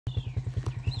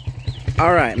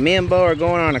Alright, me and Bo are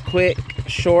going on a quick,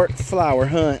 short flower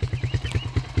hunt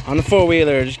on the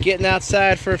four-wheeler. Just getting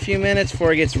outside for a few minutes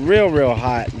before it gets real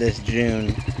hot this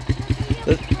June.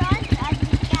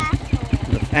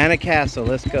 Anna Castle,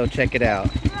 let's go check it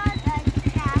out.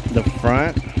 The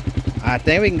front? I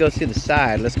think we can go see the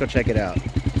side. Let's go check it out.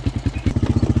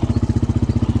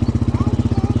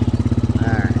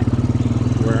 Alright,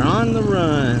 we're on the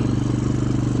run.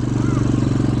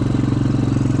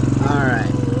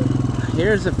 Alright,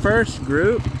 here's the first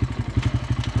group.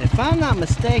 If I'm not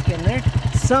mistaken, they're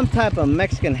some type of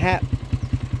Mexican hat.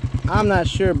 I'm not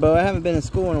sure, Bo. I haven't been in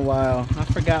school in a while. I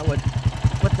forgot what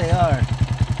they are.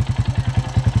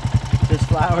 Just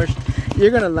flowers.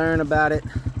 You're gonna learn about it.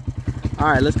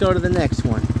 Alright, let's go to the next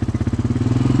one.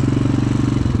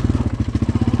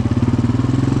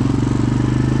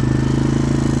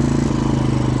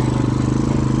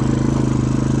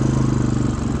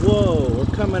 Whoa,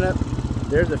 we're coming up.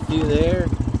 There's a few there.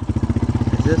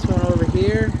 Is this one over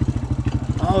here?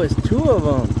 Oh, it's two of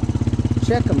them.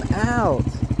 Check them out.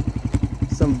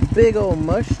 Some big old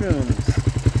mushrooms.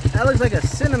 That looks like a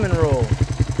cinnamon roll.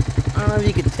 I don't know if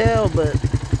you can tell, but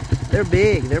they're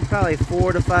big. They're probably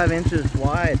 4 to 5 inches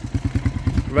wide.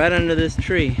 Right under this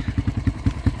tree.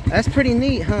 That's pretty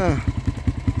neat, huh?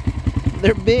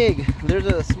 They're big. There's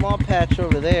a small patch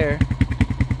over there.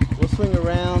 We'll swing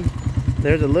around.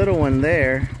 There's a little one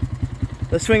there.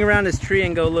 Let's swing around this tree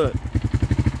and go look.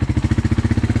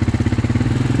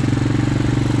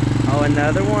 Oh,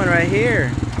 another one right here.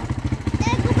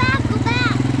 Hey, go back, go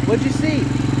back. What'd you see?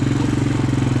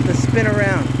 Let's spin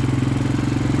around.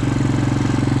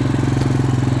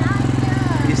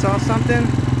 You saw something?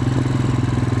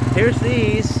 Here's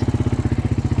these.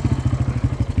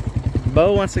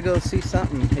 Bo wants to go see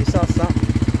something. He saw something.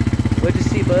 What'd you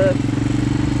see, bud?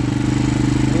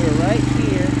 We were right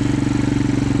here.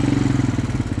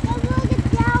 Look at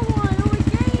that one over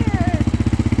there.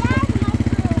 That's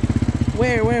mushroom.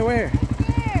 Where? Right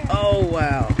there. Oh,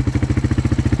 wow.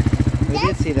 We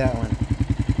did see that one.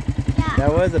 Yeah.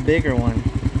 That was a bigger one.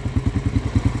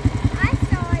 I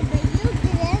saw it, but you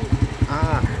didn't.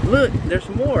 Ah, look, there's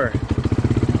more.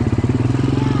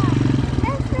 Yeah.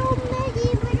 There's so many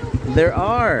little things. There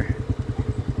are.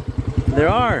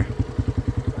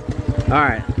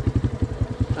 Alright.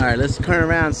 Alright, let's turn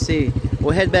around and see.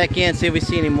 We'll head back in, see if we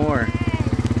see any more.